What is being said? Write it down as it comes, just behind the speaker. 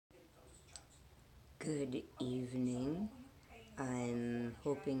Good evening. I'm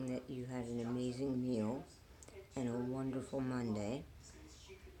hoping that you had an amazing meal and a wonderful Monday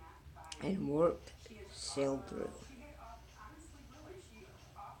and work sailed through.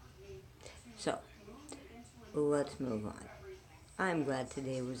 So, let's move on. I'm glad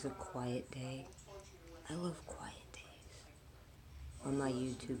today was a quiet day. I love quiet days. On my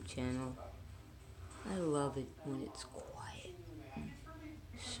YouTube channel, I love it when it's quiet,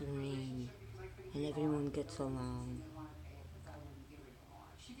 serene, and everyone gets along.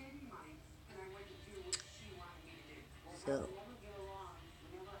 So,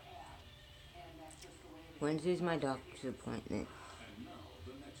 Wednesday's my doctor's appointment.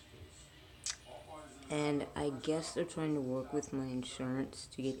 And I guess they're trying to work with my insurance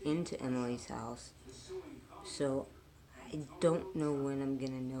to get into Emily's house. So I don't know when I'm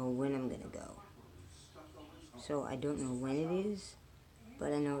going to know when I'm going to go. So I don't know when it is,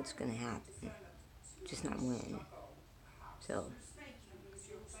 but I know it's going to happen. Just not when. So,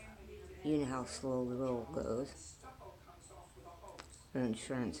 you know how slow the roll goes. Or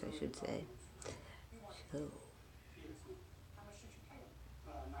insurance, I should say. So,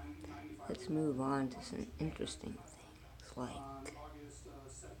 let's move on to some interesting things like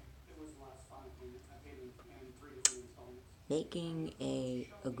making a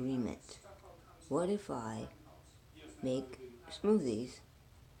agreement. What if I make smoothies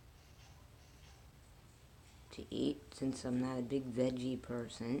to eat, since I'm not a big veggie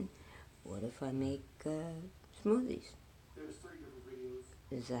person? What if I make smoothies?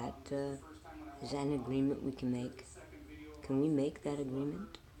 Is that an agreement we can make? Can we make that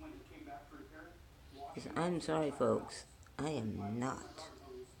agreement? 'Cause I'm sorry, folks, I am not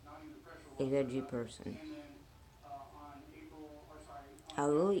a veggie person. I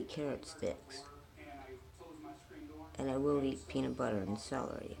will eat carrot sticks, and I will eat peanut butter and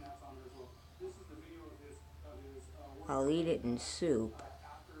celery. I'll eat it in soup,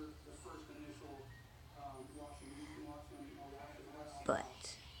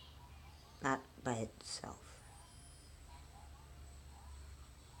 but not by itself.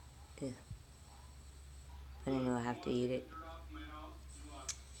 Ugh. But I know I have to eat it.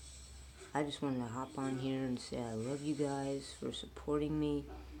 I just wanted to hop on here and say I love you guys for supporting me,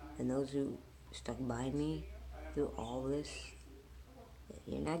 and those who stuck by me through all this.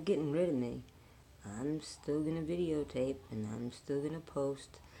 You're not getting rid of me. I'm still gonna videotape, and I'm still gonna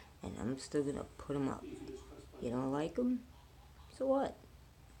post, and I'm still gonna put them up. You don't like them? So what?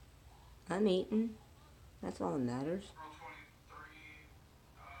 I'm eating. That's all that matters.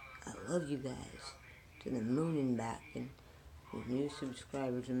 I love you guys to the moon and back, and with new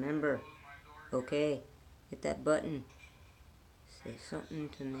subscribers. Remember, okay, hit that button. Say something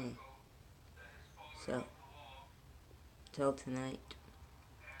to me. So, till tonight,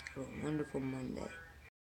 have a wonderful Monday.